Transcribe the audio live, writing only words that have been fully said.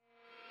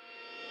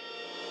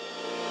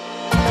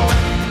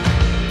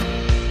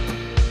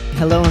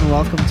Hello and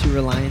welcome to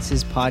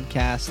Reliance's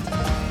podcast.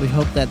 We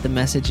hope that the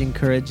message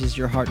encourages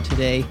your heart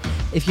today.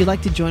 If you'd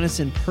like to join us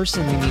in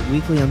person, we meet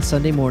weekly on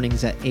Sunday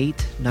mornings at 8,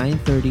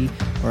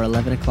 9:30, or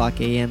 11 o'clock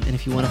a.m. And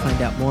if you want to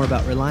find out more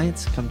about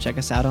Reliance, come check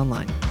us out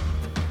online.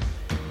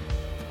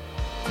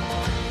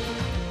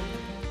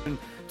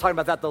 Talking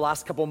about that the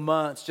last couple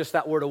months, just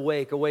that word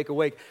awake, awake,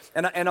 awake.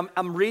 And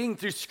I'm reading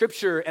through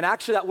scripture, and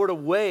actually that word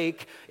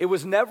awake, it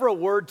was never a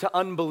word to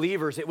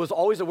unbelievers. It was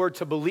always a word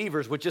to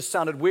believers, which just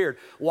sounded weird.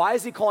 Why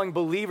is he calling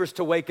believers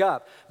to wake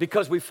up?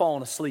 Because we've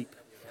fallen asleep.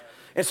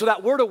 And so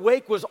that word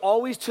awake was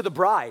always to the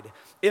bride.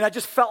 And I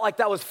just felt like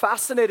that was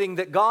fascinating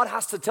that God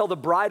has to tell the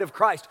bride of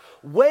Christ,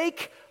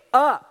 wake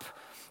up.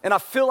 And I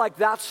feel like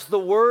that's the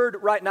word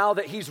right now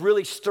that he's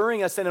really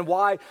stirring us in, and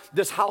why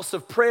this house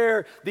of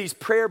prayer, these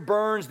prayer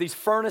burns, these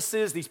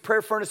furnaces, these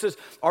prayer furnaces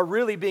are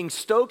really being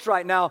stoked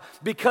right now,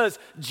 because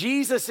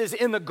Jesus is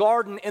in the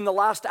garden in the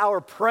last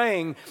hour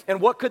praying, and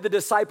what could the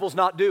disciples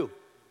not do?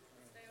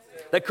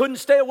 They couldn't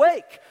stay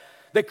awake.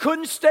 They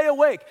couldn't stay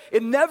awake.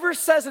 It never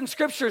says in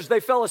scriptures they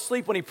fell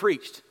asleep when he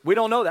preached. We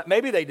don't know that.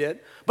 Maybe they did,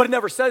 but it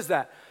never says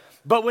that.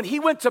 But when he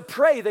went to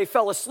pray, they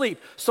fell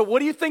asleep. So what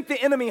do you think the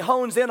enemy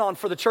hones in on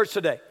for the church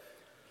today?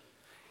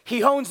 He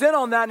hones in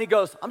on that and he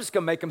goes, I'm just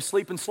going to make them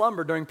sleep and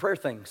slumber during prayer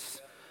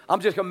things.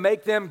 I'm just going to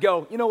make them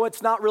go, you know what,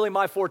 it's not really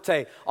my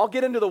forte. I'll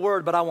get into the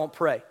word, but I won't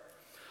pray.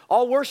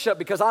 I'll worship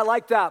because I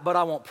like that, but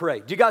I won't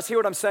pray. Do you guys hear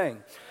what I'm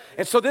saying?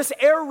 And so this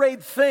air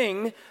raid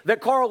thing that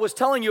Carl was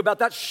telling you about,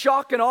 that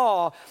shock and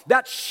awe,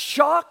 that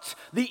shocked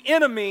the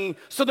enemy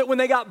so that when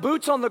they got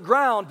boots on the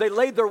ground, they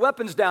laid their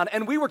weapons down.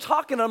 And we were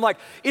talking, and I'm like,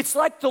 it's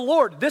like the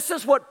Lord. This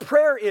is what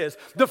prayer is.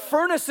 The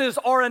furnaces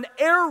are an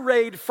air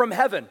raid from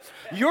heaven.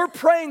 You're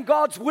praying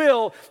God's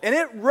will, and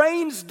it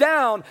rains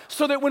down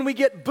so that when we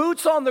get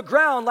boots on the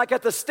ground, like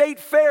at the state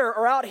fair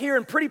or out here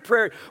in Pretty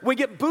Prairie, we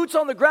get boots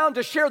on the ground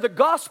to share the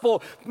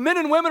gospel, men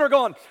and women are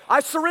going, I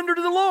surrender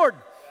to the Lord.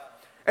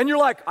 And you're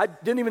like, I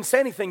didn't even say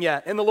anything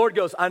yet. And the Lord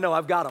goes, I know,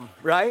 I've got them,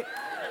 right?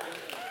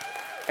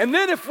 And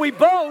then if we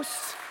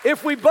boast,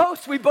 we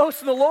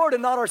boast in the Lord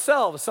and not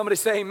ourselves. Somebody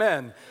say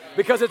amen.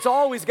 Because it's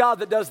always God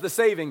that does the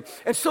saving.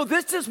 And so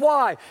this is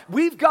why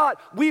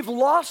we've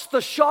lost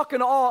the shock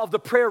and awe of the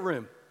prayer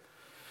room.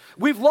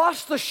 We've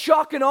lost the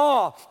shock and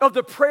awe of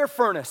the prayer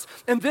furnace.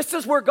 And this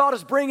is where God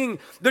is bringing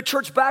the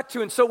church back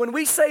to. And so when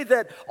we say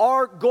that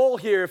our goal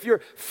here, if you're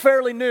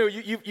fairly new,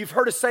 you've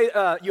heard us say,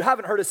 you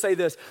haven't heard us say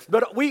this,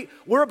 but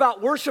we're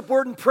about worship,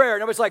 word, and prayer.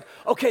 And everybody's like,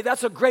 okay,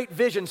 that's a great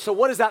vision. So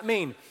what does that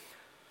mean?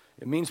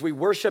 It means we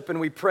worship and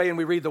we pray and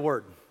we read the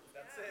word.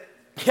 That's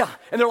it. Yeah.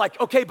 And they're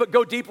like, okay, but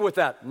go deeper with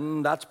that.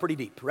 That's pretty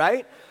deep,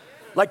 right?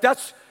 Like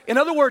in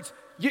other words,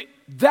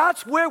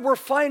 that's where we're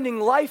finding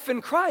life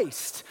in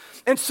Christ.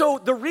 And so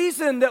the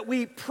reason that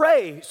we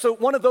pray, so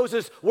one of those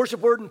is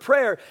worship, word, and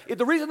prayer.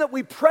 The reason that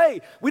we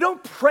pray, we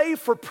don't pray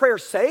for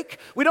prayer's sake.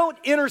 We don't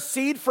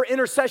intercede for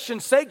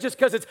intercession's sake just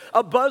because it's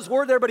a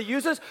buzzword that everybody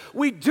uses.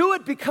 We do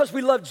it because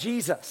we love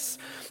Jesus.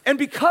 And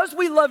because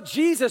we love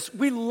Jesus,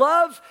 we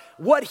love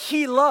what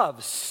he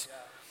loves.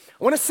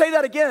 I want to say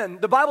that again.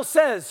 The Bible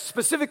says,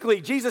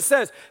 specifically, Jesus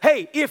says,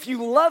 hey, if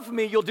you love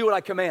me, you'll do what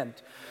I command.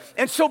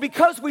 And so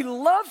because we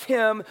love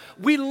him,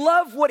 we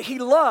love what he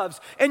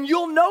loves. And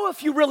you'll know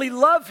if you really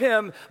love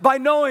him by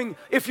knowing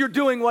if you're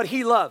doing what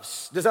he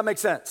loves. Does that make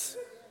sense?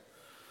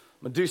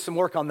 I'm going to do some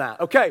work on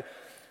that. Okay.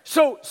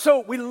 So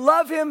we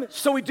love him,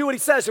 so we do what he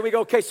says. And we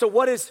go, okay, so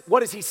what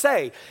does he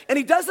say? And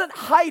he doesn't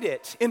hide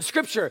it in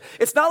scripture.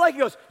 It's not like he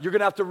goes, you're going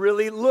to have to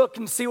really look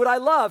and see what I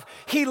love.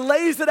 He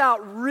lays it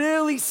out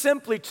really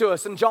simply to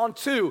us in John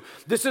 2.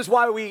 This is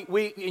why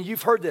we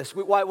you've heard this,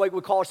 why we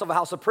call ourselves a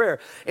house of prayer.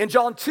 In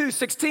John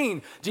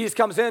 2:16, Jesus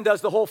comes in,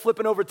 does the whole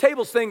flipping over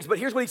tables things, but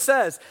here's what he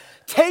says.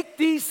 Take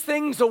these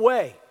things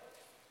away.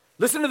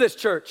 Listen to this,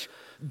 church.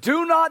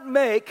 Do not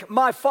make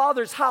my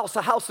Father's house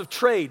a house of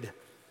trade.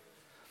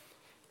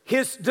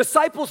 His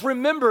disciples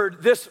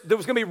remembered this, that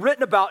was going to be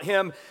written about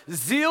him.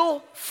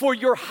 Zeal for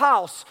your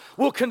house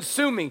will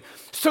consume me.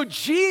 So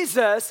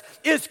Jesus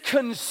is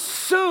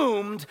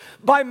consumed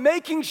by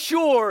making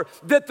sure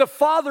that the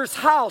Father's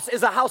house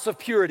is a house of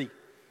purity.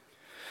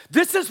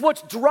 This is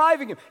what's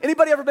driving him.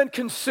 Anybody ever been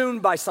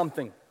consumed by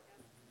something?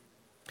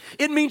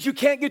 It means you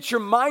can't get your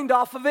mind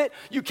off of it.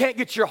 You can't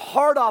get your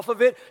heart off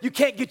of it. You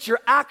can't get your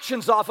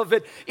actions off of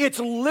it. It's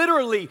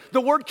literally,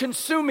 the word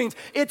consuming,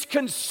 it's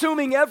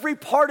consuming every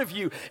part of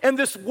you. And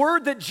this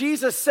word that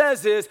Jesus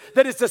says is,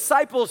 that his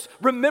disciples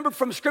remembered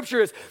from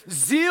scripture is,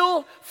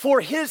 zeal for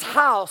his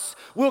house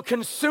will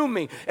consume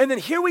me. And then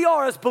here we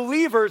are as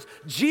believers,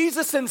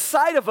 Jesus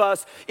inside of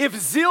us. If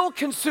zeal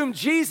consumed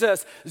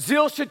Jesus,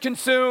 zeal should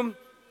consume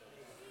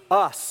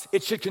us.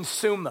 It should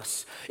consume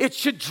us. It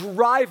should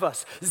drive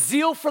us.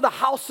 Zeal for the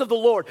house of the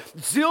Lord.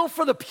 Zeal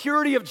for the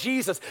purity of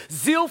Jesus.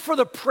 Zeal for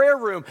the prayer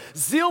room.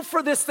 Zeal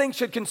for this thing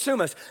should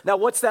consume us. Now,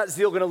 what's that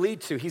zeal going to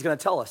lead to? He's going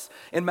to tell us.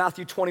 In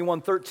Matthew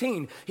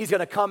 21:13, he's going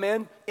to come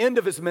end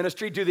of his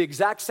ministry, do the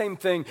exact same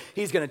thing.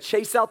 He's going to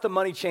chase out the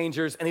money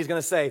changers, and he's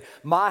going to say,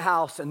 my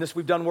house, and this,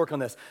 we've done work on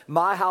this,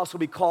 my house will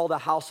be called a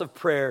house of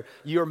prayer.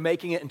 You're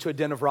making it into a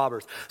den of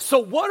robbers. So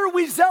what are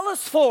we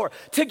zealous for?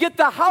 To get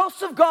the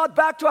house of God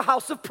back to a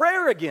house of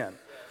prayer again.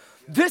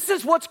 This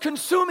is what's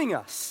consuming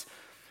us.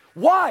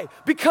 Why?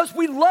 Because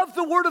we love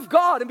the Word of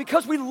God, and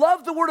because we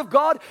love the Word of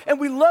God and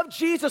we love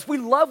Jesus, we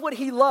love what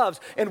He loves,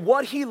 and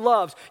what He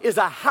loves is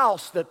a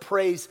house that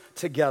prays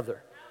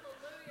together.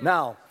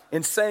 Now,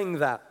 in saying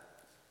that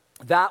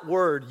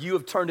word, you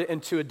have turned it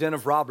into a den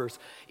of robbers.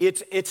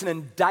 It's an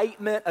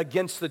indictment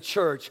against the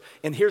church,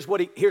 and here's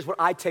what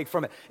I take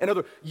from it. In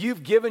other words,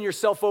 you've given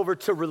yourself over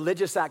to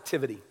religious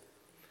activity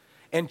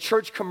and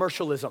church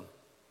commercialism.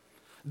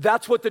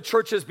 That's what the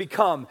church has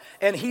become.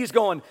 And he's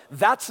going,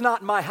 that's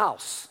not my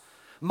house.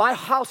 My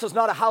house is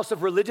not a house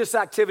of religious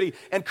activity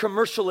and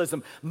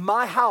commercialism.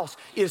 My house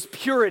is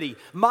purity.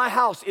 My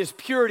house is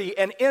purity.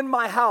 And in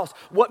my house,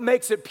 what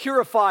makes it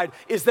purified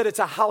is that it's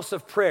a house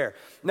of prayer.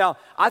 Now,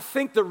 I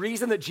think the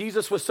reason that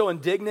Jesus was so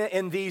indignant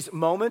in these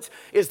moments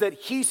is that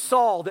he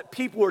saw that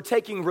people were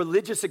taking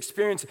religious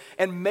experience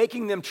and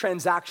making them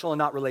transactional and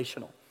not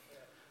relational.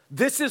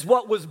 This is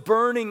what was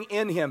burning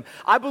in him.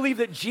 I believe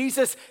that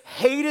Jesus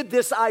hated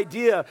this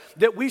idea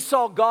that we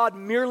saw God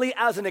merely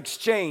as an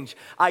exchange.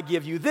 I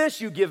give you this,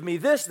 you give me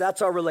this,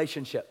 that's our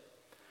relationship.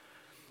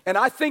 And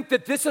I think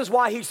that this is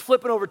why he's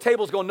flipping over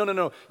tables going,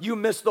 no, you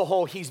missed the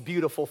whole he's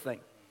beautiful thing.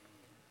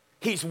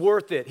 He's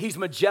worth it. He's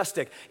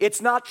majestic.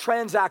 It's not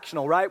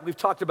transactional, right? We've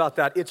talked about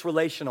that. It's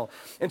relational.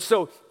 And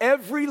so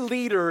every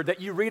leader that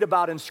you read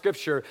about in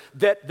Scripture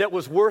that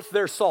was worth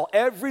their salt,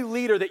 every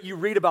leader that you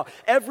read about,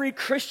 every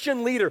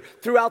Christian leader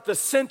throughout the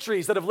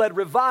centuries that have led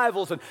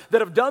revivals and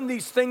that have done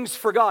these things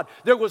for God,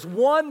 there was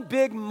one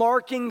big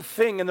marking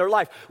thing in their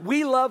life.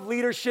 We love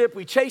leadership.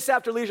 We chase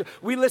after leadership.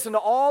 We listen to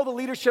all the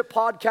leadership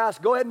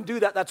podcasts. Go ahead and do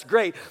that. That's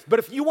great. But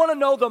if you want to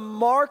know the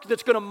mark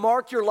that's going to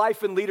mark your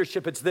life in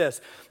leadership, it's this.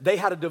 They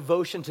had a devotion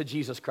to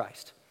Jesus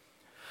Christ.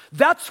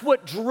 That's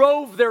what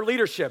drove their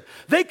leadership.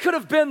 They could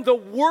have been the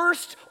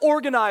worst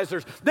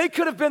organizers. They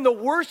could have been the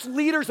worst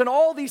leaders and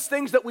all these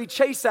things that we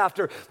chase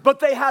after, but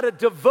they had a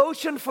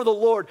devotion for the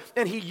Lord,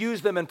 and he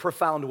used them in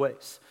profound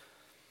ways.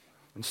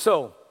 And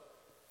so,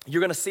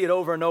 you're going to see it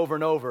over and over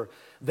and over,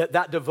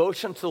 that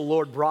devotion to the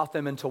Lord brought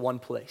them into one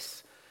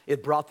place.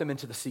 It brought them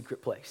into the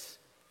secret place.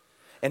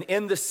 And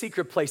in the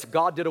secret place,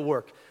 God did a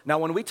work. Now,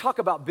 when we talk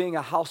about being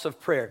a house of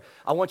prayer,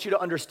 I want you to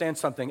understand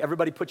something.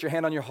 Everybody put your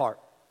hand on your heart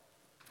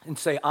and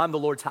say, I'm the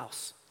Lord's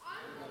house.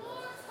 I'm the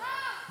Lord's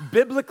house.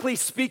 Biblically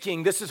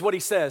speaking, this is what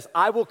he says,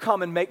 I will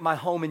come and make my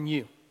home in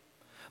you.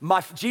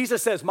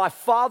 Jesus says, my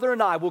Father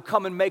and I will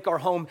come and make our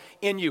home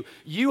in you.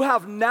 You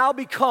have now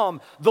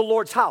become the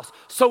Lord's house.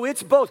 So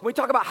it's both. When we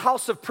talk about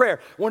house of prayer,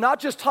 we're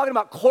not just talking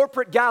about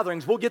corporate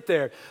gatherings, we'll get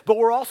there, but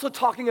we're also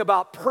talking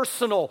about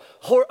personal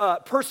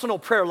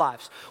prayer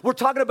lives. We're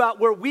talking about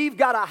where we've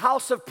got a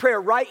house of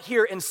prayer right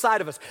here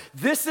inside of us.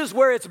 This is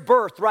where it's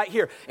birthed right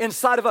here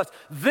inside of us.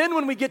 Then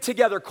when we get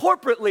together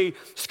corporately,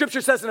 Scripture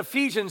says in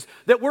Ephesians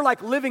that we're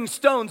like living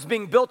stones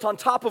being built on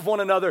top of one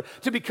another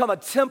to become a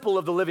temple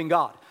of the living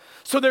God.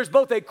 So there's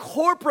both a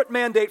corporate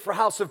mandate for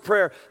house of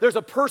prayer. There's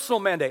a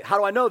personal mandate. How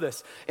do I know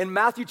this? In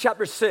Matthew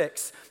chapter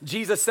 6,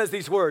 Jesus says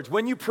these words.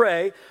 When you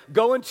pray,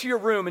 go into your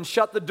room and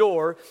shut the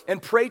door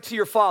and pray to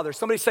your Father.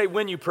 Somebody say,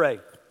 when you pray.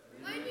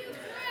 When you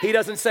pray. He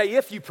doesn't say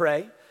if you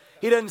pray.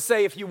 He doesn't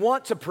say if you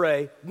want to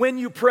pray. When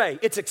you pray,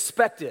 it's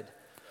expected.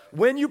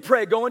 When you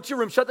pray, go into your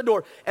room, shut the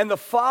door, and the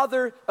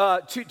Father,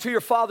 to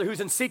your Father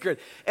who's in secret.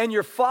 And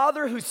your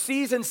Father who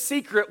sees in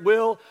secret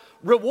will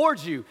reward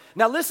you.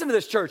 Now listen to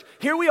this, church.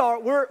 Here we are,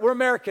 we're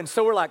Americans,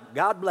 so we're like,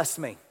 God bless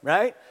me,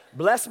 right?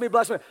 Bless me,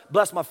 bless me.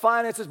 Bless my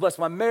finances, bless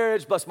my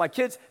marriage, bless my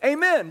kids.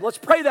 Amen. Let's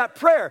pray that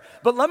prayer.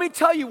 But let me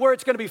tell you where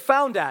it's going to be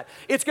found at.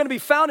 It's going to be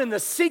found in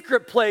the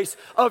secret place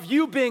of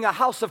you being a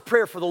house of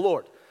prayer for the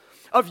Lord.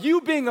 Of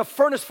you being a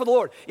furnace for the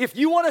Lord. If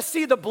you want to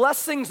see the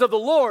blessings of the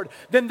Lord,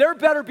 then there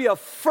better be a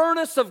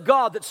furnace of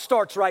God that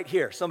starts right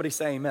here. Somebody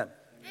say amen.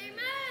 Amen.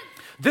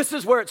 This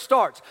is where it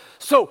starts.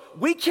 So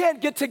we can't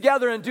get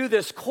together and do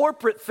this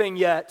corporate thing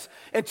yet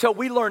until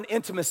we learn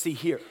intimacy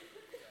here.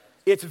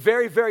 It's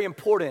very, very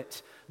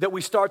important that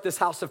we start this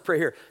house of prayer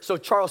here. So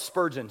Charles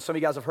Spurgeon, some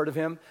of you guys have heard of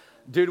him.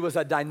 Dude was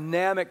a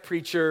dynamic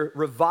preacher,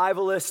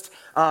 revivalist.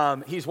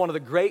 He's one of the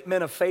great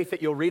men of faith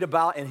that you'll read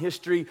about in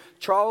history.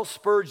 Charles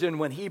Spurgeon,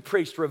 when he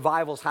preached,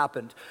 revivals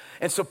happened.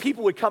 And so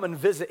people would come and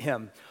visit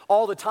him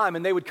all the time,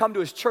 and they would come to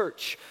his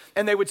church,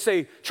 and they would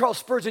say, Charles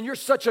Spurgeon, you're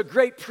such a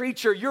great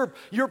preacher.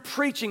 Your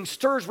preaching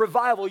stirs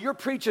revival. Your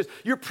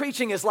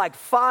preaching is like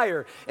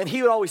fire. And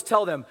he would always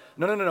tell them,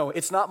 no,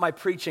 it's not my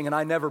preaching, and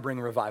I never bring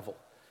revival.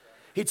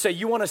 He'd say,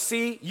 you wanna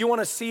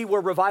see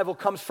where revival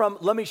comes from?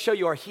 Let me show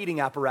you our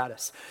heating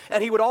apparatus.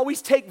 And he would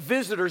always take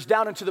visitors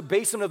down into the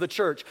basement of the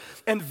church.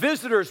 And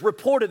visitors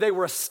reported they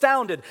were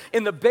astounded.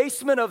 In the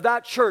basement of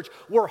that church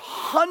were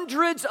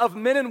hundreds of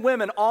men and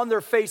women on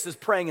their faces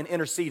praying and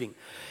interceding.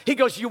 He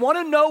goes, you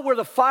wanna know where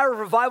the fire of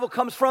revival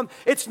comes from?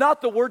 It's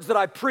not the words that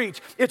I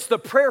preach, it's the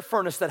prayer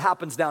furnace that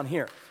happens down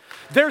here.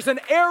 There's an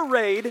air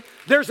raid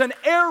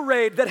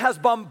that has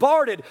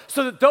bombarded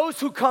so that those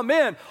who come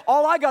in,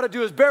 all I got to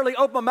do is barely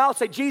open my mouth,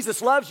 say, Jesus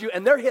loves you,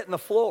 and they're hitting the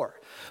floor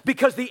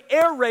because the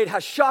air raid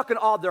has shock and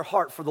awed their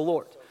heart for the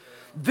Lord.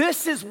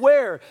 This is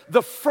where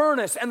the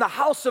furnace and the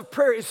house of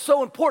prayer is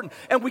so important,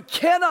 and we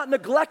cannot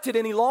neglect it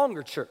any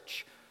longer,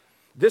 church.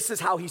 This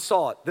is how he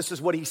saw it. This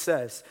is what he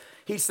says.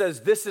 He says,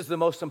 this is the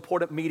most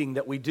important meeting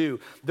that we do.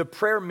 The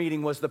prayer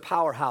meeting was the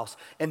powerhouse.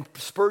 And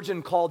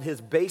Spurgeon called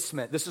his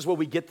basement, this is where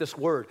we get this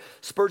word.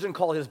 Spurgeon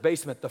called his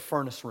basement the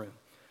furnace room.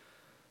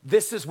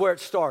 This is where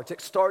it starts.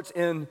 It starts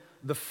in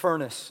the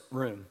furnace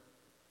room.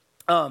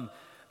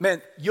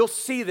 Man, you'll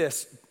see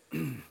this.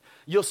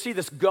 You'll see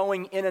this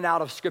going in and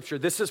out of Scripture.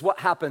 This is what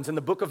happens in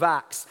the book of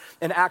Acts,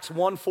 in Acts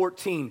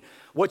 1:14.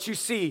 What you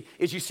see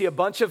is you see a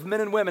bunch of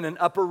men and women in an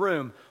upper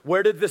room.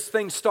 Where did this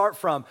thing start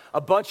from? A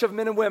bunch of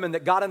men and women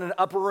that got in an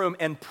upper room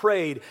and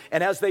prayed.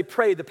 And as they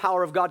prayed, the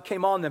power of God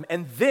came on them.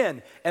 And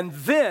then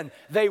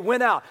they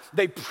went out.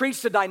 They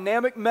preached a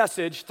dynamic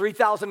message.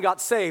 3,000 got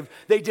saved.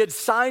 They did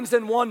signs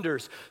and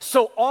wonders.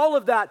 So all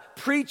of that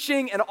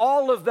preaching and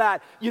all of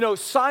that,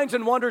 signs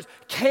and wonders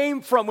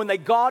came from when they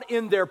got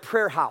in their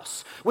prayer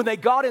house, when they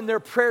got in their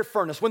prayer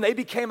furnace, when they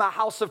became a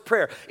house of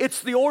prayer.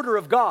 It's the order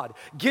of God.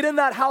 Get in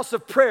that house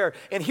of prayer,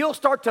 and he'll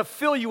start to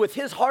fill you with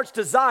his heart's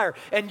desire,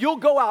 and you'll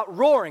go out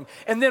roaring.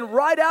 And then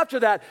right after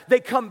that,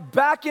 they come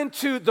back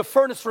into the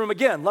furnace room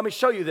again. Let me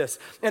show you this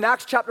in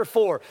Acts chapter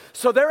 4.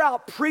 So they're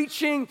out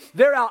preaching,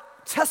 they're out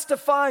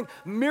testifying,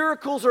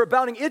 miracles are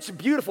abounding. It's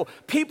beautiful.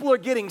 People are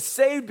getting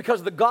saved because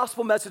of the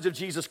gospel message of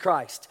Jesus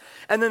Christ.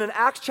 And then in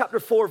Acts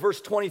chapter 4,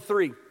 verse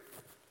 23,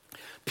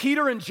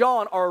 Peter and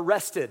John are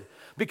arrested.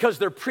 Because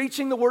they're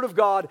preaching the word of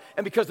God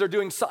and because they're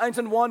doing signs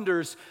and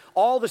wonders,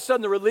 all of a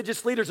sudden the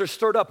religious leaders are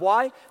stirred up.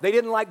 Why? They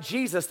didn't like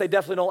Jesus. They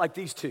definitely don't like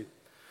these two.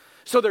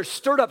 So they're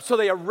stirred up. So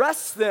they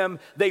arrest them.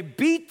 They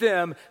beat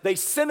them. They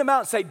send them out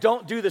and say,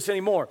 don't do this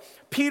anymore.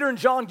 Peter and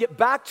John get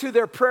back to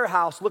their prayer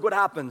house. Look what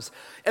happens.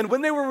 And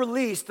when they were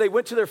released, they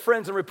went to their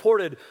friends and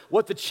reported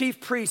what the chief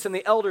priests and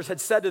the elders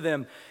had said to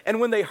them. And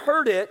when they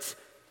heard it,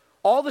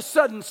 all of a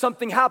sudden,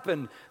 something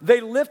happened.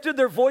 They lifted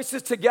their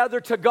voices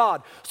together to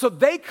God. So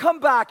they come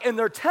back and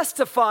they're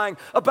testifying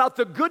about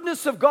the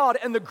goodness of God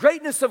and the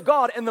greatness of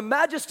God and the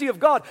majesty of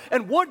God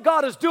and what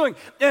God is doing.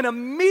 And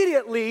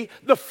immediately,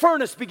 the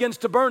furnace begins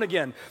to burn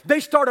again.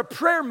 They start a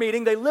prayer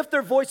meeting. They lift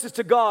their voices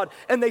to God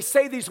and they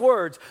say these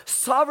words,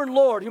 Sovereign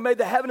Lord, who made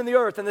the heaven and the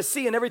earth and the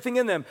sea and everything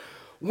in them,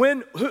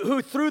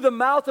 who through the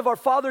mouth of our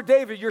father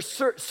David, your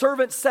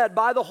servant said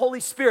by the Holy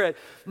Spirit.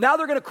 Now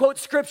they're going to quote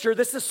scripture.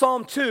 This is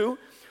Psalm 2.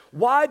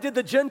 Why did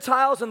the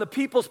Gentiles and the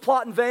peoples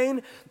plot in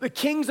vain? The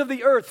kings of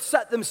the earth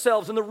set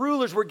themselves and the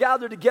rulers were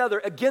gathered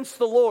together against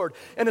the Lord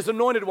and his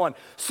anointed one.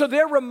 So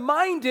they're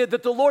reminded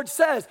that the Lord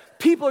says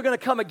people are going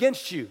to come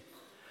against you.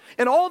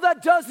 And all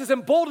that does is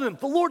embolden them.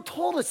 The Lord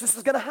told us this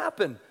is going to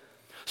happen.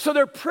 So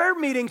their prayer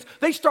meetings,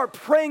 they start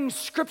praying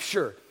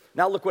scripture.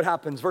 Now look what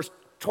happens. Verse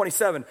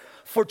 27,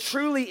 for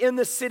truly in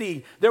the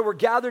city there were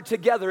gathered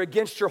together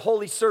against your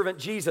holy servant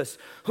Jesus,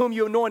 who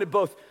you anointed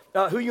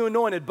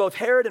both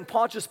Herod and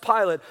Pontius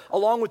Pilate,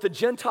 along with the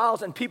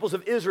Gentiles and peoples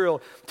of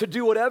Israel, to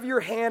do whatever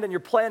your hand and your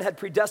plan had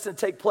predestined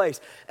to take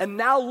place. And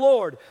now,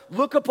 Lord,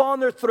 look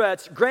upon their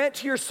threats, grant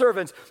to your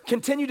servants,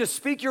 continue to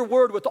speak your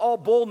word with all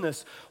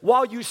boldness,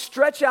 while you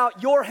stretch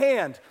out your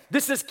hand.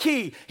 This is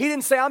key. He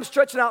didn't say, I'm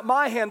stretching out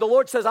my hand. The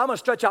Lord says, I'm going to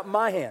stretch out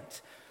my hand.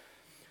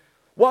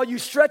 While you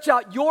stretch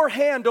out your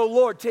hand, O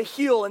Lord, to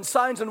heal, and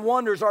signs and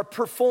wonders are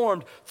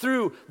performed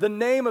through the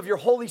name of your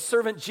holy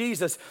servant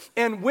Jesus.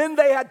 And when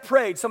they had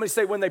prayed, somebody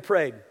say when they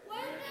prayed. When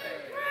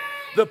they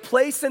prayed. The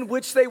place in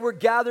which they were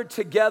gathered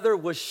together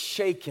was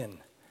shaken.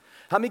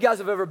 How many guys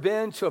have ever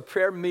been to a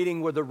prayer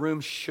meeting where the room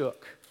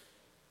shook?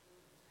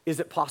 Is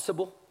it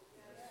possible?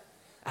 Yes.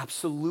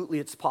 Absolutely,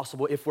 it's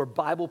possible. If we're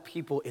Bible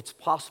people, it's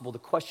possible. The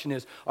question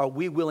is, are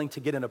we willing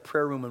to get in a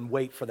prayer room and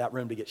wait for that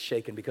room to get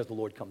shaken because the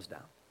Lord comes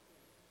down?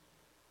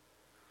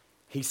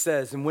 He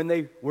says, and when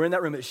they were in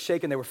that room, it was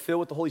shaken. They were filled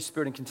with the Holy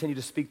Spirit and continued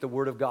to speak the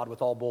word of God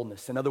with all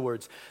boldness. In other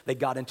words, they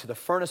got into the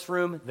furnace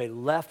room, they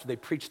left, they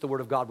preached the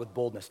word of God with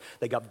boldness.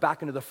 They got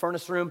back into the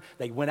furnace room,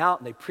 they went out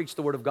and they preached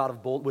the word of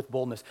God with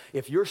boldness.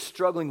 If you're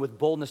struggling with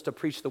boldness to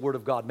preach the word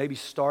of God, maybe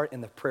start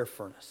in the prayer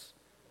furnace.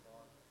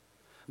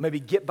 Maybe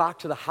get back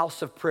to the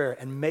house of prayer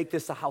and make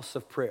this a house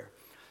of prayer.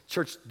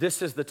 Church,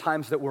 this is the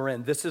times that we're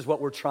in. This is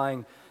what we're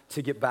trying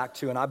to get back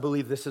to. And I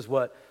believe this is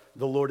what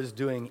the Lord is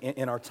doing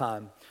in our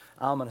time.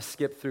 I'm going to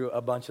skip through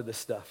a bunch of this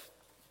stuff.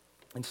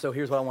 And so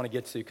here's what I want to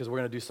get to, because we're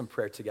going to do some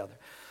prayer together.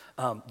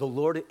 The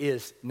Lord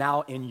is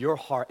now in your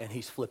heart, and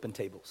he's flipping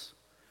tables.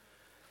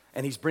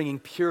 And he's bringing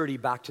purity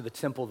back to the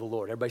temple of the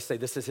Lord. Everybody say,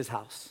 this is his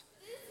house.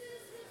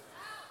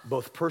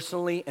 both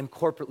personally and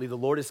corporately, the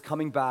Lord is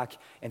coming back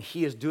and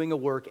he is doing a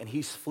work and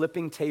he's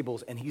flipping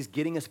tables and he's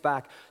getting us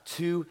back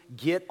to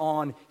get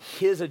on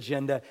his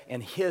agenda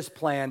and his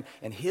plan,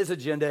 and his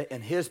agenda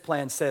and his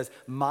plan says,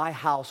 my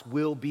house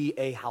will be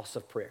a house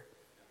of prayer.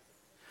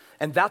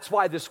 And that's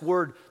why this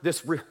word,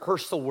 this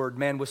rehearsal word,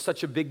 man, was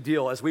such a big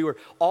deal. As we were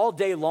all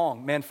day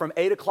long, man, from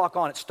 8 o'clock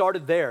on, it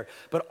started there,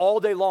 but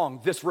all day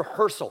long, this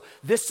rehearsal,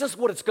 this is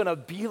what it's gonna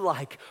be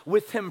like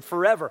with him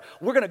forever.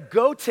 We're gonna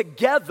go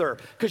together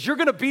because you're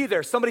gonna be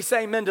there. Somebody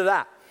say amen to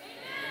that.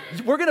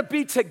 We're gonna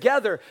be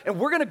together and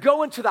we're gonna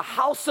go into the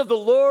house of the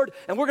Lord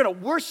and we're gonna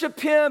worship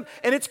him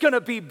and it's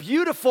gonna be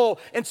beautiful.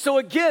 And so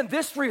again,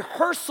 this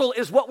rehearsal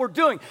is what we're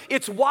doing.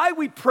 It's why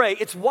we pray,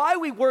 it's why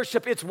we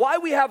worship, it's why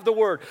we have the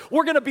word.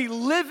 We're gonna be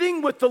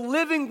living with the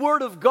living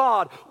word of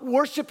God,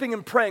 worshiping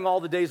and praying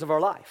all the days of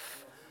our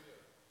life.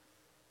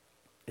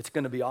 It's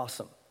gonna be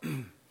awesome.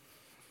 And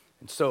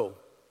so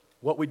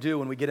what we do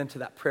when we get into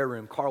that prayer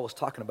room, Carl was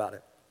talking about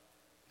it.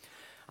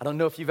 I don't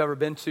know if you've ever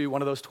been to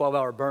one of those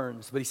 12-hour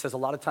burns, but he says a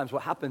lot of times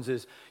what happens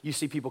is you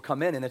see people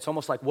come in and it's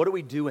almost like, what do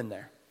we do in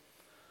there?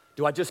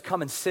 Do I just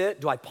come and sit?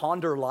 Do I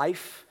ponder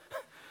life?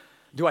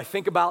 Do I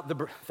think about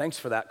thanks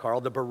for that, Carl,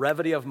 the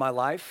brevity of my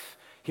life?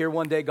 Here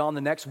one day, gone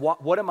the next.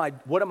 What am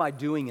I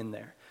doing in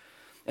there?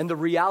 And the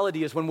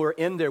reality is when we're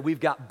in there, we've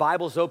got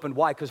Bibles open.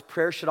 Why? Because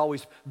prayer should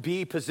always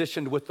be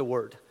positioned with the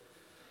word.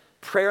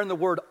 Prayer and the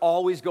word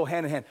always go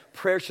hand in hand.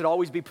 Prayer should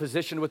always be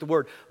positioned with the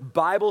word.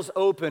 Bible's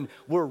open.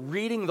 We're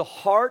reading the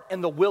heart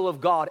and the will of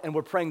God, and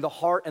we're praying the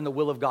heart and the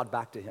will of God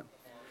back to him.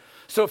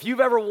 So if you've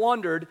ever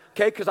wondered,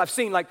 okay, because I've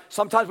seen like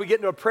sometimes we get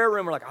into a prayer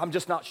room, we're like, I'm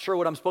just not sure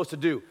what I'm supposed to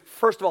do.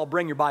 First of all,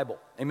 bring your Bible.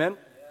 Amen?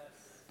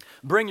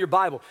 Bring your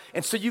Bible.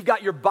 And so you've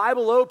got your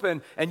Bible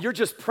open and you're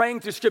just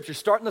praying through scripture,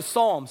 starting the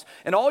Psalms.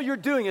 And all you're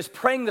doing is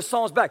praying the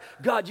Psalms back.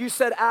 God, you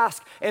said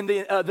ask and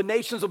the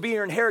nations will be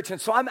your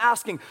inheritance. So I'm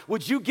asking,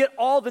 would you get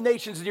all the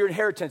nations in your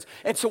inheritance?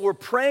 And so we're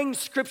praying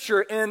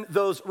scripture in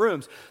those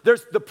rooms.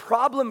 There's the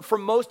problem for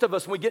most of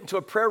us when we get into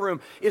a prayer room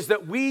is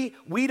that we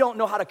don't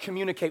know how to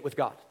communicate with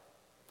God.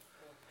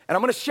 And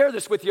I'm going to share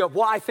this with you of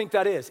why I think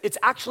that is. It's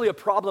actually a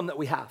problem that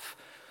we have.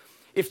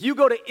 If you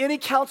go to any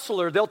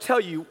counselor, they'll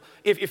tell you,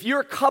 if you're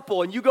a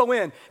couple and you go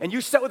in and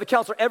you sit with a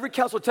counselor, every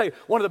counselor will tell you,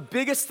 one of the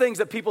biggest things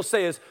that people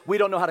say is, we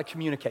don't know how to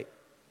communicate.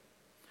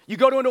 You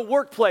go to a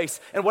workplace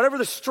and whatever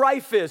the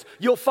strife is,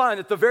 you'll find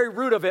at the very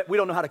root of it, we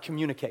don't know how to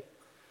communicate.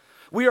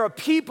 We are a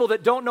people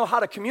that don't know how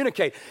to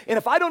communicate. And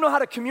if I don't know how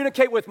to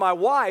communicate with my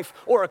wife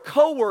or a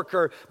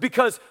coworker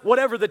because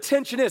whatever the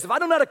tension is, if I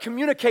don't know how to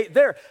communicate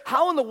there,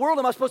 how in the world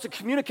am I supposed to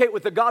communicate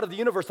with the God of the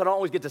universe that I don't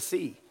always get to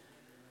see?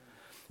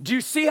 Do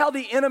you see how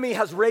the enemy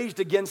has raged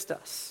against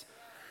us?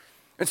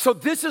 And so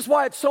this is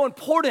why it's so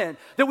important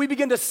that we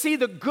begin to see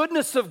the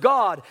goodness of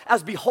God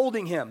as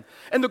beholding him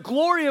and the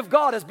glory of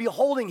God as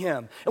beholding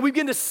him. And we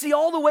begin to see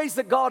all the ways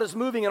that God is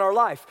moving in our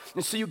life.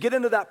 And so you get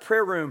into that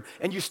prayer room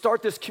and you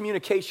start this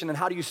communication. And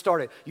how do you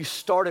start it? You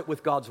start it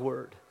with God's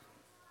word.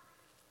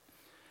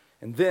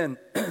 And then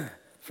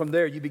from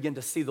there you begin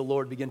to see the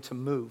Lord begin to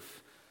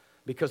move,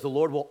 because the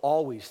Lord will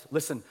always,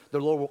 listen, the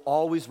Lord will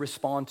always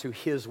respond to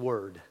his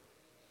word.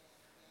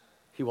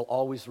 He will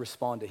always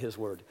respond to his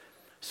word.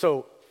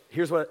 So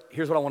here's what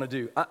I want to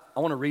do. I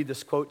want to read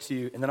this quote to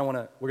you, and then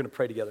we're going to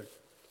pray together.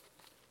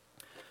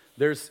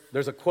 There's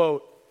a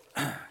quote,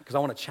 because I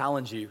want to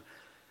challenge you.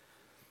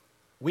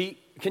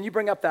 Can you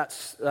bring up that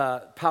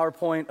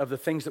PowerPoint of the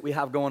things that we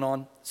have going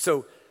on?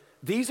 So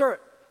these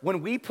are,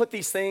 when we put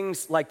these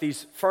things like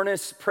these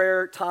furnace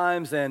prayer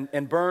times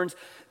and burns,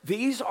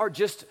 these are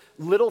just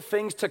little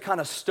things to kind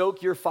of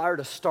stoke your fire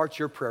to start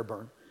your prayer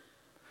burn.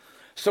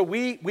 So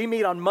we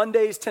meet on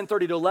Mondays,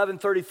 10:30 to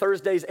 11:30,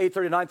 Thursdays, 8:30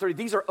 to 9:30.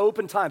 These are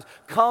open times.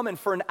 Come and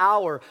for an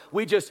hour,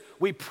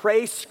 we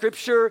pray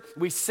scripture,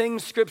 we sing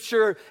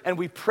scripture, and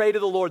we pray to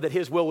the Lord that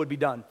his will would be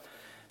done.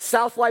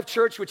 South Life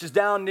Church, which is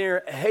down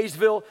near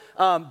Hayesville,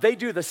 they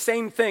do the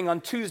same thing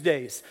on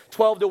Tuesdays,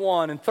 12 to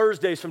 1, and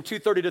Thursdays from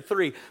 2:30 to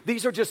 3.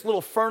 These are just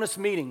little furnace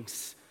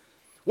meetings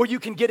where you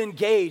can get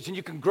engaged and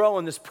you can grow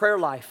in this prayer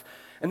life.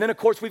 And then, of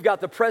course, we've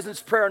got the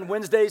presence prayer on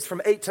Wednesdays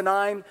from 8 to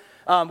 9,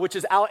 which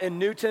is out in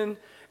Newton.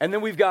 And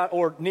then we've got,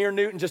 or near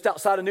Newton, just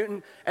outside of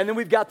Newton. And then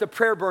we've got the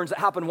prayer burns that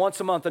happen once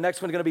a month. The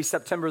next one's going to be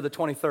September the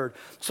 23rd.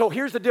 So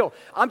here's the deal.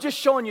 I'm just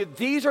showing you,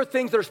 these are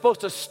things that are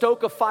supposed to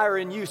stoke a fire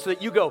in you so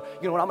that you go,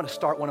 you know what, I'm going to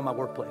start one in my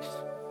workplace.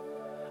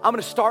 I'm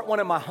going to start one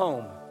in my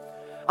home.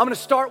 I'm going to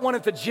start one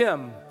at the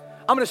gym.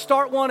 I'm going to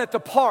start one at the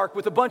park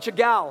with a bunch of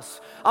gals.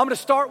 I'm going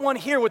to start one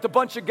here with a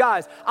bunch of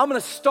guys. I'm going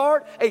to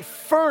start a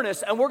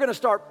furnace, and we're going to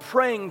start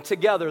praying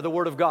together the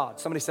word of God.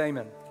 Somebody say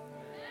amen.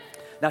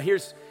 Now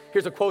here's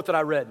a quote that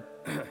I read.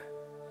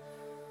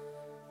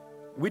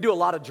 We do a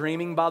lot of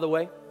dreaming, by the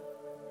way.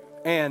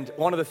 And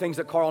one of the things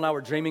that Carl and I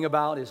were dreaming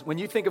about is when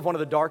you think of one of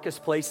the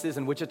darkest places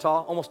in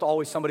Wichita, almost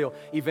always somebody will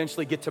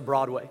eventually get to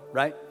Broadway,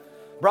 right?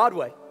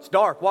 Broadway, it's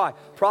dark. Why?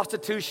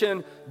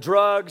 Prostitution,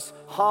 drugs,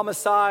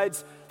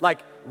 homicides, like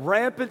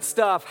rampant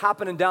stuff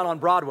happening down on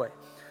Broadway.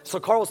 So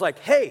Carl was like,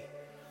 hey,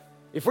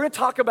 If we're gonna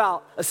talk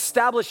about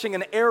establishing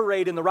an air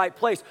raid in the right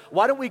place,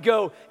 why don't we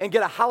go and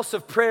get a house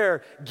of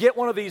prayer, get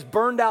one of these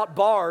burned out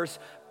bars,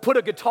 put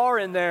a guitar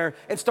in there,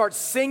 and start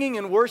singing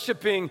and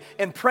worshiping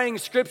and praying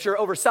scripture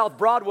over South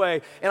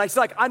Broadway? And I said,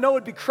 like, I know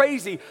it'd be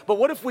crazy, but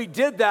what if we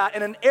did that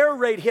and an air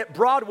raid hit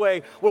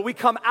Broadway where we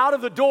come out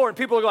of the door and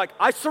people are like,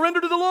 I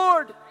surrender to the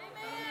Lord. Amen.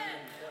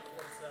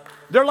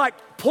 They're like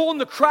pulling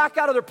the crack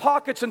out of their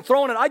pockets and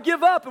throwing it. I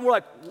give up. And we're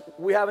like,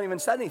 we haven't even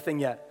said anything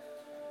yet.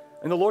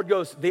 And the Lord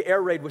goes, the air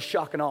raid was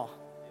shock and awe.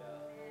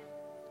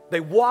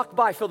 They walk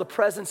by, feel the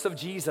presence of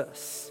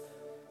Jesus,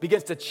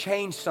 begins to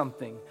change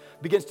something.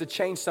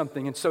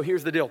 And so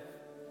here's the deal.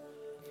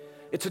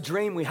 It's a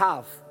dream we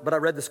have, but I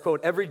read this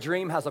quote, every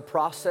dream has a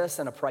process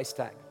and a price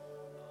tag.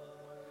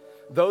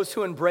 Those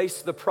who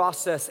embrace the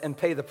process and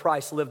pay the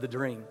price live the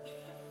dream.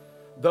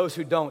 Those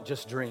who don't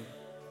just dream.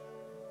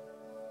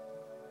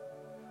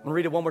 I'm gonna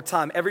read it one more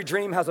time. Every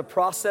dream has a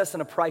process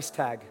and a price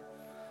tag.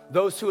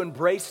 Those who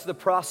embrace the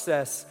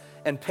process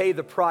and pay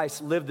the price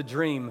live the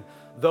dream.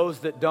 Those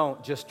that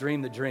don't just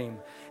dream the dream.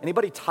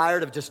 Anybody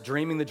tired of just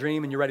dreaming the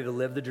dream and you're ready to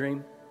live the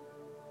dream?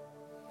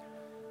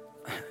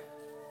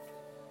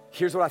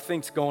 Here's what I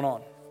think's going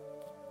on.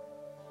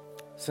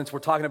 Since we're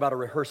talking about a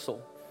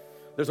rehearsal,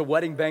 there's a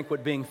wedding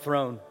banquet being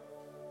thrown.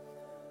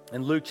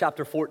 In Luke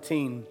chapter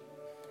 14,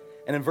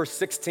 and in verse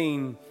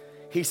 16,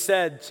 he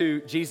said to,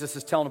 Jesus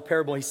is telling a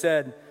parable, he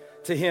said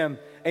to him,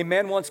 a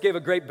man once gave a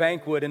great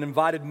banquet and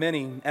invited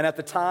many, and at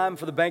the time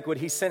for the banquet,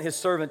 he sent his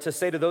servant to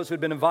say to those who had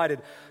been invited,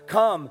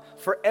 come,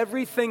 for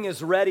everything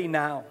is ready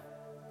now.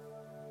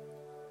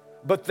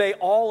 But they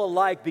all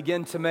alike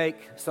begin to make,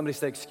 somebody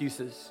say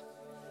excuses.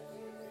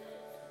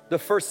 The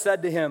first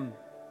said to him,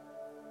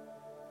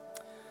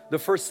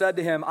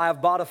 I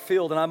have bought a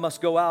field and I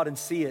must go out and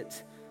see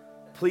it.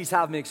 Please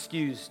have me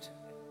excused.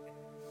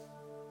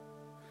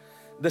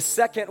 The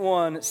second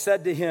one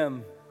said to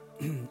him,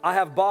 I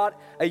have bought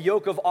a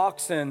yoke of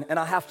oxen and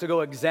I have to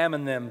go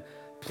examine them.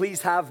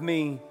 Please have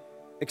me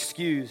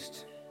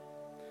excused.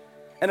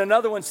 And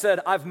another one said,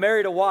 I've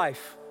married a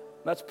wife.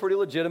 That's pretty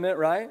legitimate,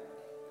 right?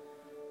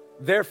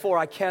 Therefore,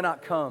 I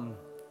cannot come.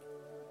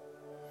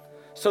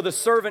 So the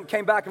servant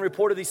came back and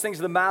reported these things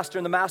to the master,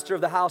 and the master of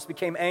the house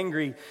became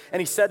angry. And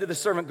he said to the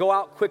servant, go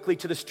out quickly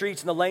to the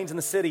streets and the lanes in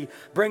the city,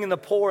 bring in the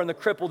poor and the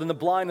crippled and the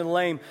blind and the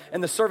lame.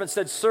 And the servant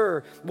said,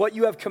 sir, what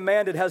you have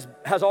commanded has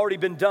already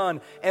been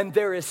done, and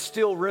there is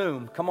still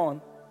room. Come on.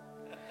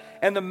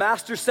 And the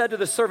master said to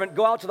the servant,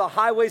 go out to the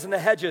highways and the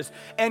hedges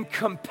and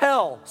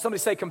compel, somebody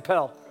say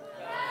compel.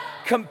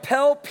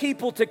 Compel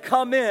people to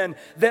come in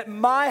that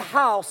my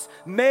house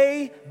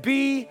may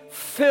be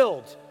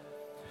filled.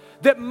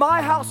 That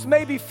my house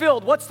may be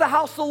filled. What's the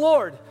house of the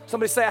Lord?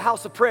 Somebody say a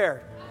house of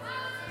prayer.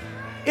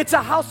 It's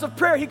a house of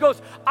prayer. He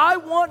goes, I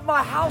want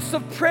my house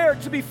of prayer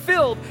to be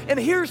filled. And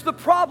here's the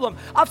problem.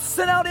 I've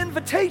sent out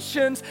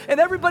invitations and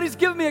everybody's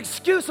giving me an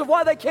excuse of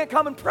why they can't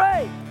come and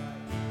pray.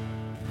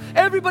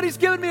 Everybody's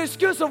giving me an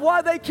excuse of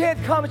why they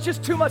can't come. It's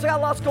just too much. I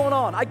got lots going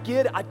on. I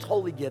get it. I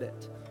totally get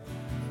it.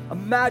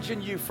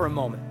 Imagine you for a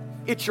moment.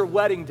 It's your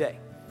wedding day.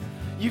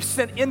 You've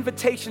sent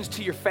invitations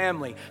to your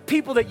family,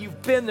 people that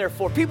you've been there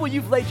for, people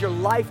you've laid your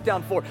life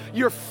down for,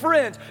 your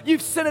friends.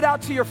 You've sent it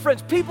out to your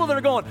friends, people that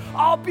are going,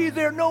 I'll be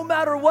there no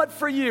matter what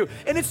for you.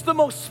 And it's the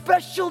most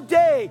special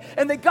day.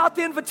 And they got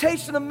the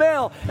invitation in the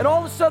mail. And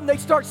all of a sudden they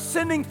start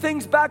sending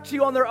things back to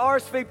you on their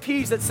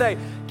RSVPs that say,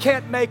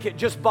 can't make it,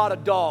 just bought a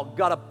dog,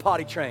 got a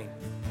potty train.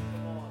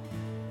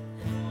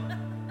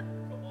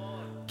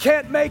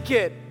 Can't make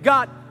it,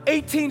 got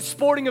 18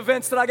 sporting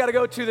events that I got to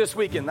go to this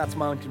weekend. That's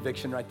my own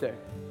conviction right there.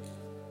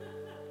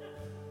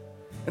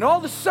 And all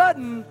of a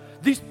sudden,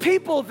 these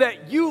people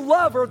that you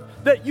love or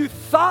that you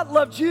thought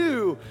loved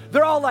you,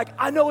 they're all like,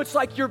 I know it's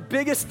like your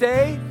biggest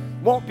day,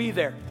 won't be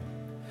there.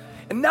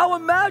 And now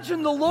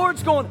imagine the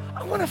Lord's going,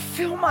 I want to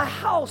fill my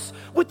house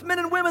with men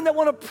and women that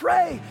want to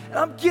pray. And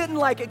I'm getting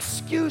like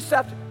excuse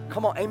after,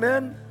 come on,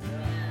 amen?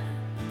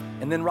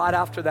 And then right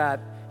after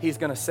that, he's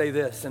going to say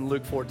this in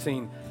Luke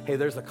 14, hey,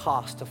 there's a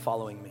cost to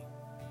following me.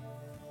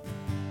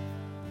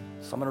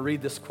 So I'm going to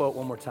read this quote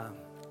one more time.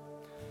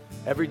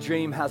 Every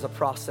dream has a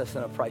process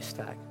and a price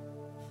tag.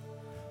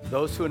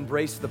 Those who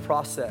embrace the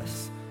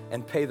process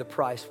and pay the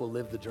price will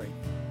live the dream.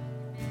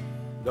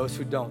 Those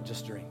who don't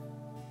just dream.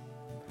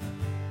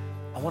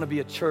 I want to be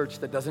a church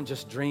that doesn't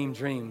just dream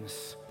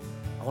dreams.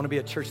 I want to be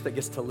a church that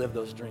gets to live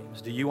those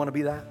dreams. Do you want to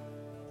be that?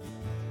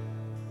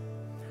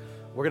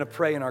 We're going to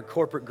pray in our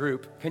corporate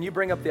group. Can you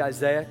bring up the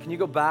Isaiah? Can you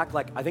go back?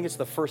 I think it's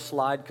the first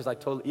slide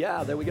because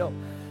yeah, there we go.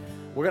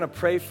 We're going to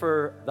pray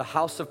for the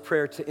house of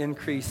prayer to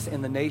increase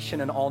in the nation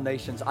and all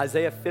nations.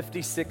 Isaiah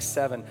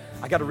 56:7.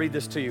 I got to read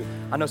this to you.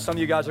 I know some of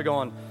you guys are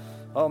going,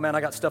 oh man, I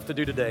got stuff to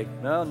do today.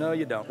 No,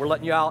 you don't. We're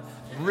letting you out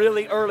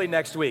really early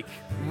next week.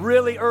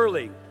 Really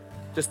early.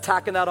 Just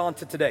tacking that on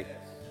to today.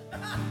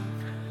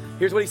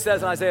 Here's what he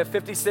says in Isaiah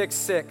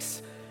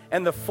 56:6.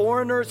 And the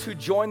foreigners who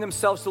join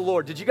themselves to the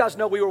Lord. Did you guys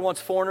know we were once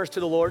foreigners to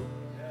the Lord?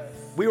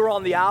 Yes. We were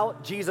on the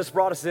out. Jesus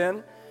brought us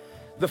in.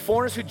 The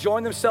foreigners who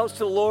join themselves to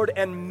the Lord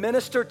and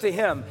minister to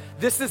him.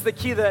 This is the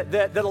key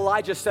that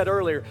Elijah said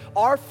earlier.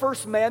 Our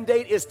first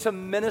mandate is to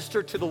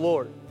minister to the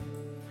Lord,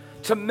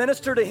 to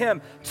minister to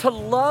him, to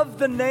love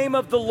the name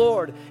of the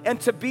Lord,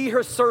 and to be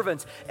his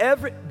servants.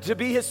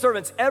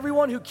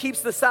 Everyone who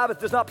keeps the Sabbath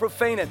does not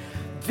profane it.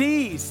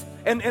 These,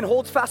 and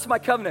holds fast to my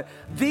covenant,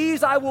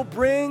 these I will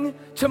bring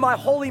to my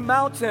holy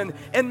mountain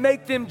and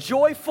make them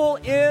joyful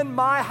in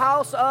my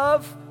house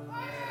of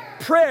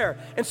prayer.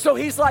 And so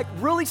he's like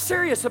really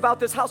serious about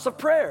this house of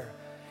prayer.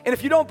 And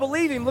if you don't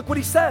believe him, look what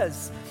he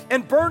says.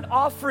 And burnt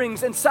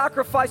offerings and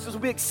sacrifices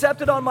will be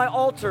accepted on my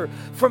altar.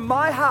 For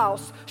my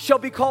house shall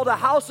be called a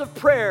house of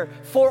prayer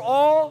for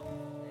all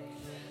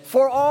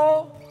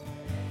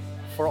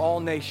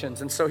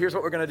nations. And so here's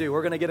what we're going to do.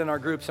 We're going to get in our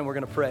groups and we're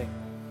going to pray.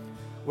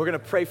 We're going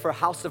to pray for a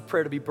house of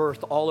prayer to be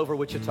birthed all over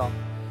Wichita.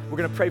 We're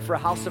going to pray for a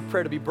house of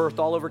prayer to be birthed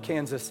all over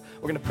Kansas.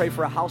 We're going to pray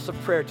for a house of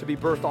prayer to be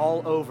birthed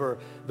all over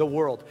the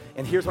world.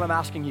 And here's what I'm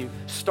asking you.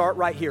 Start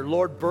right here.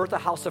 Lord, birth a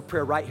house of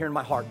prayer right here in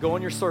my heart. Go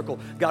in your circle.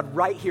 God,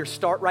 right here.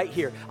 Start right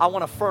here. I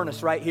want a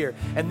furnace right here.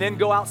 And then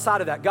go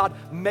outside of that. God,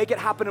 make it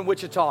happen in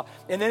Wichita.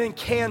 And then in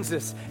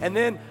Kansas. And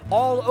then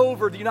all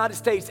over the United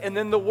States and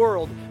then the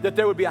world, that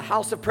there would be a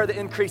house of prayer that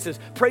increases.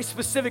 Pray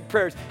specific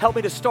prayers. Help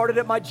me to start it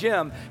at my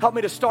gym. Help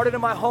me to start it in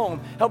my home.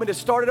 Help me to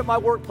start it at my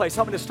workplace.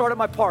 Help me to start at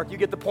my park. You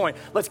get the point.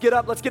 Let's get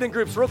up. Let's get in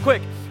groups real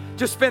quick.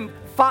 Just spend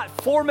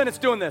 4 minutes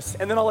doing this,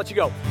 and then I'll let you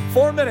go.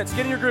 4 minutes,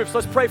 get in your groups.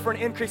 Let's pray for an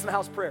increase in the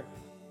house prayer.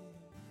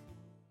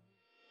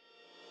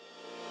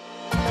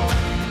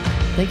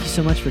 Thank you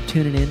so much for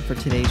tuning in for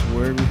today's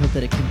word. We hope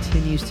that it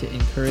continues to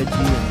encourage you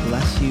and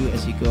bless you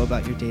as you go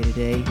about your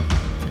day-to-day.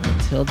 And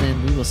until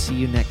then, we will see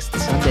you next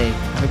Sunday.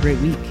 Have a great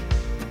week.